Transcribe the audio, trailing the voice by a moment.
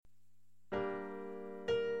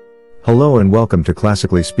Hello and welcome to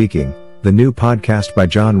Classically Speaking, the new podcast by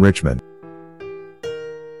John Richmond.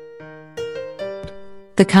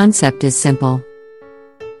 The concept is simple.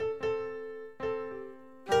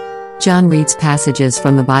 John reads passages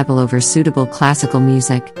from the Bible over suitable classical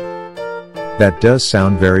music. That does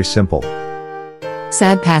sound very simple.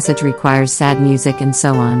 Sad passage requires sad music and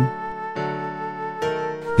so on.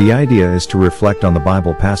 The idea is to reflect on the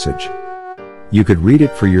Bible passage. You could read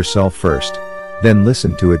it for yourself first, then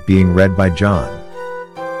listen to it being read by John.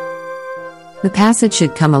 The passage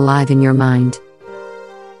should come alive in your mind.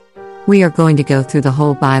 We are going to go through the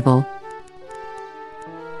whole Bible.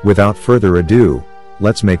 Without further ado,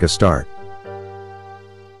 let's make a start.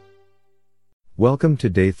 Welcome to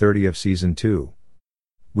day 30 of season 2.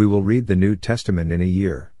 We will read the New Testament in a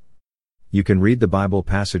year. You can read the Bible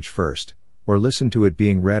passage first, or listen to it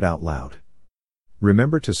being read out loud.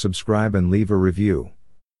 Remember to subscribe and leave a review.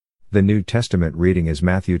 The New Testament reading is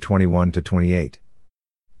Matthew 21 to 28.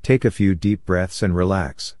 Take a few deep breaths and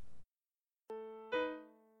relax.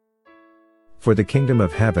 For the kingdom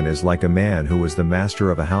of heaven is like a man who was the master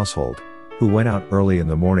of a household, who went out early in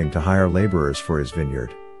the morning to hire laborers for his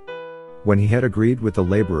vineyard. When he had agreed with the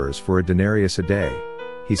laborers for a denarius a day,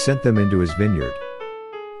 he sent them into his vineyard.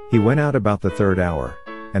 He went out about the third hour,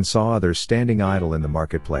 and saw others standing idle in the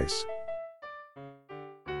marketplace.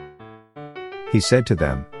 He said to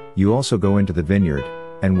them, "You also go into the vineyard,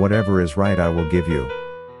 and whatever is right I will give you."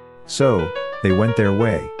 So, they went their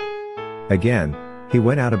way. Again, he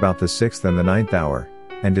went out about the 6th and the 9th hour,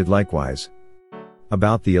 and did likewise.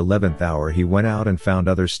 About the 11th hour he went out and found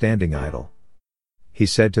others standing idle. He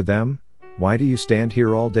said to them, "Why do you stand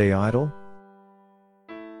here all day idle?"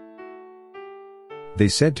 They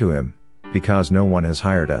said to him, "Because no one has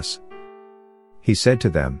hired us." He said to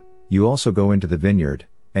them, "You also go into the vineyard,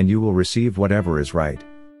 and you will receive whatever is right."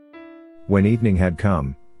 When evening had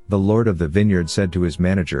come, the Lord of the vineyard said to his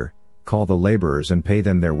manager, "Call the laborers and pay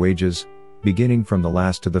them their wages, beginning from the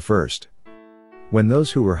last to the first." When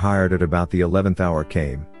those who were hired at about the 11th hour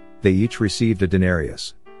came, they each received a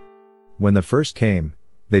denarius. When the first came,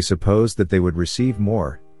 they supposed that they would receive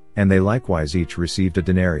more, and they likewise each received a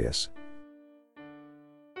denarius.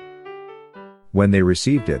 When they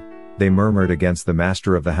received it, they murmured against the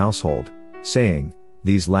master of the household, saying,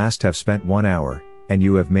 "These last have spent 1 hour, and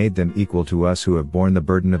you have made them equal to us who have borne the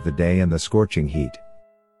burden of the day and the scorching heat."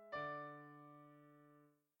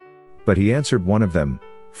 But he answered one of them,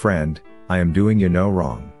 "Friend, I am doing you no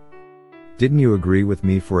wrong. Didn't you agree with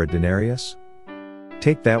me for a denarius?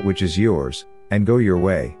 Take that which is yours, and go your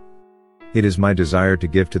way. It is my desire to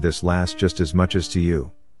give to this last just as much as to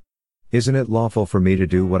you. Isn't it lawful for me to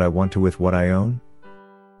do what I want to with what I own?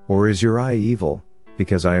 Or is your eye evil,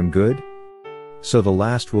 because I am good? So the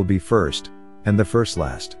last will be first, and the first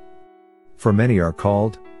last. For many are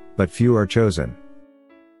called, but few are chosen."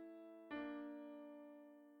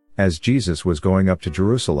 As Jesus was going up to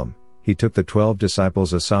Jerusalem, he took the 12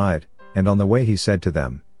 disciples aside, and on the way he said to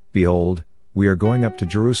them, "Behold, we are going up to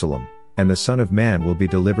Jerusalem, and the Son of Man will be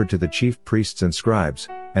delivered to the chief priests and scribes,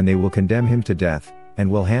 and they will condemn him to death,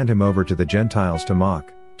 and will hand him over to the Gentiles to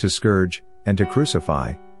mock, to scourge, and to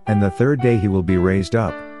crucify, and the third day he will be raised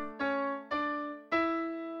up."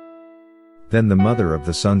 Then the mother of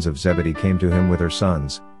the sons of Zebedee came to him with her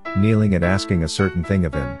sons, kneeling and asking a certain thing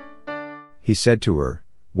of him. He said to her,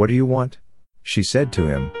 "What do you want?" She said to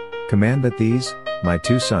him, "Command that these, my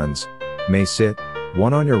 2 sons, may sit,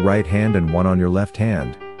 one on your right hand and one on your left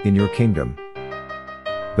hand, in your kingdom."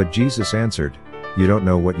 But Jesus answered, "You don't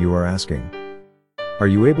know what you are asking. Are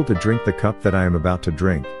you able to drink the cup that I am about to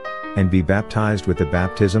drink, and be baptized with the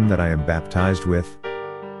baptism that I am baptized with?"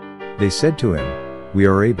 They said to him, "We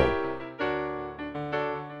are able."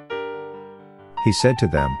 He said to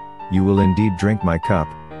them, "You will indeed drink my cup,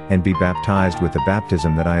 and be baptized with the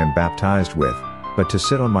baptism that I am baptized with, but to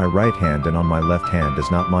sit on my right hand and on my left hand is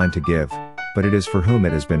not mine to give, but it is for whom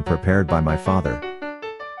it has been prepared by my Father."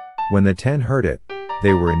 When the 10 heard it,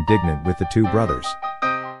 they were indignant with the 2 brothers.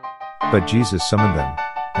 But Jesus summoned them,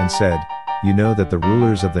 and said, "You know that the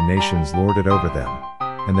rulers of the nations lord it over them,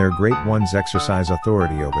 and their great ones exercise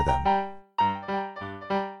authority over them.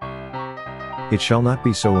 It shall not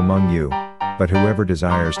be so among you, but whoever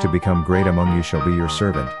desires to become great among you shall be your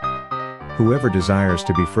servant. Whoever desires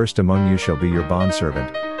to be first among you shall be your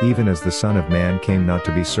bondservant, even as the Son of Man came not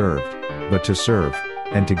to be served, but to serve,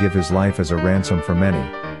 and to give his life as a ransom for many."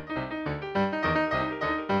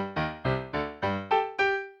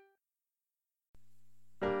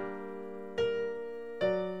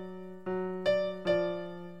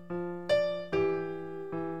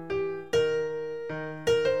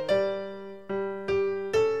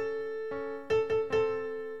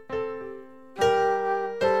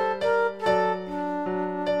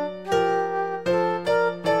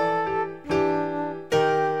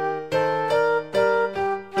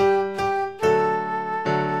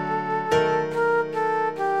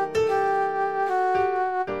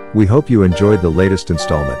 We hope you enjoyed the latest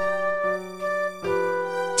installment.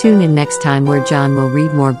 Tune in next time where John will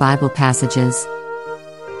read more Bible passages.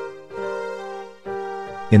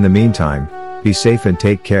 In the meantime, be safe and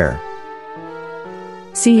take care.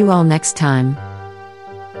 See you all next time.